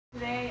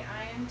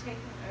Finn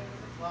taking over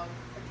the vlog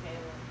for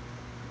Caleb.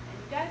 And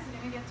you guys are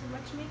going to get to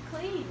watch me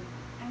clean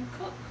and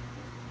cook.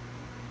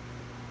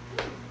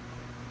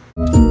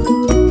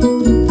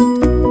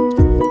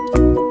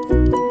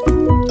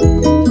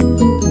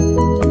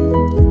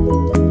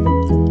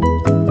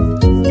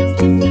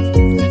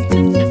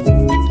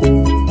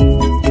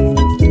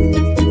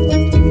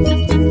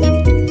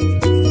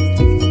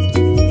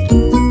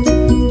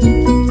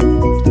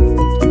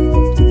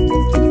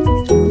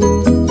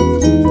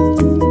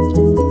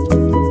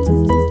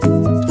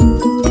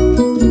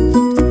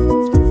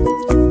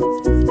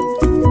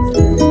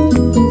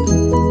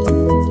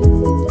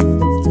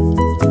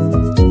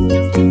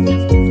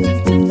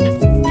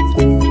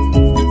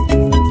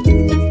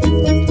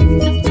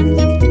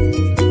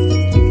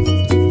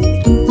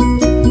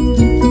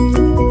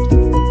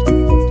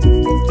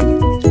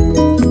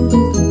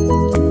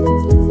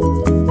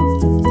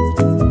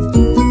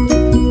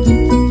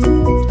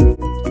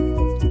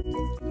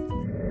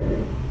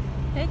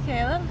 Hey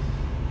Caleb.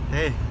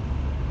 Hey.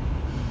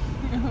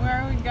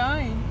 Where are we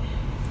going?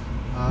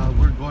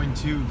 We're going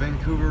to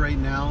Vancouver right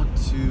now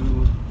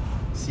to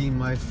see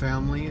my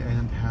family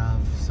and have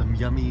some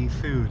yummy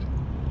food.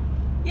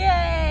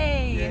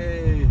 Yay!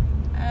 Yay!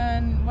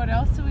 And what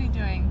else are we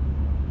doing?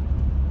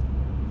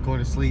 Going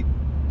to sleep.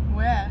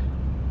 Where?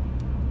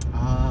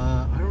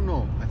 I don't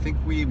know. I think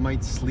we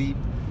might sleep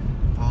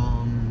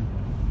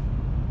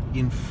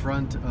in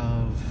front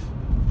of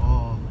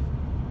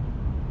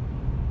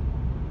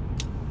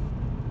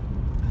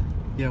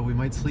yeah, we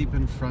might sleep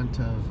in front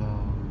of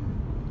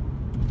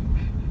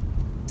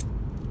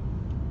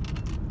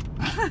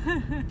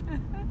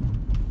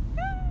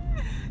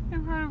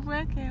In front of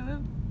where,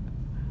 Caleb?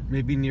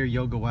 maybe near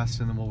Yoga West,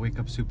 and then we'll wake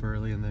up super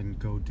early and then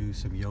go do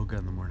some yoga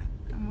in the morning.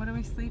 And what are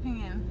we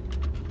sleeping in?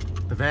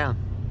 The van.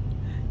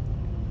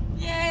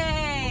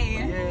 Yay!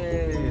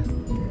 Yay!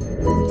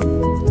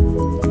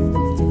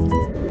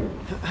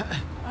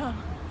 Oh.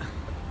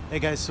 Hey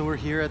guys, so we're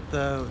here at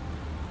the,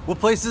 what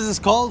place is this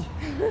called?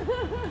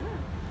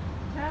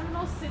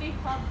 Terminal City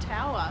Club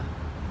Tower.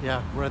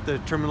 Yeah, we're at the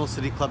Terminal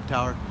City Club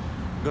Tower.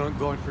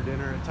 Going for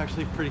dinner. It's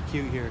actually pretty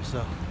cute here,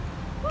 so.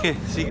 Okay,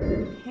 see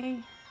you.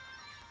 Hey,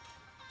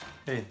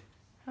 Hey.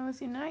 how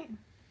was your night?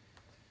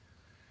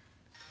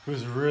 It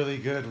was really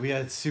good. We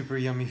had super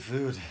yummy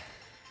food.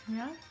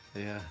 Yeah?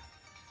 Yeah.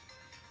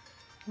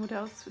 What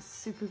else was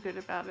super good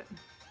about it?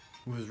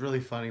 It was really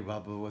funny.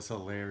 Baba was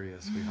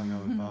hilarious. We hung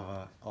out with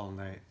Baba all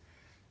night.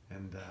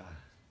 And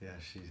yeah,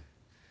 she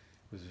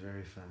was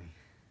very funny.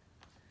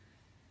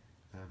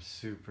 I'm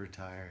super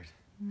tired.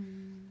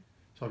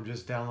 So I'm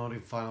just downloading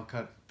Final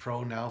Cut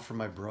Pro now for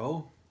my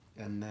bro,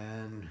 and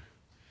then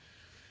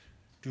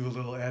do a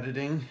little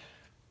editing,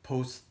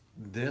 post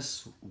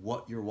this,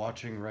 what you're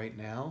watching right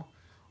now,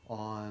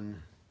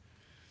 on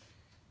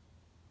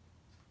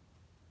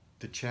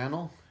the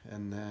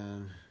and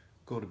then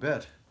go to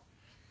bed.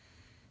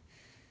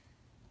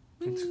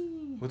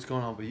 What's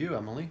going on with you,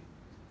 Emily?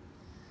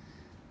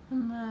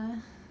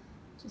 I'm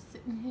just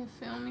sitting here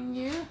filming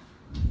you.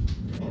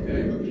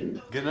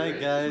 Good night,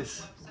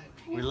 guys.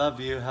 We love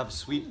you. Have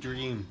sweet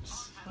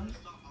dreams.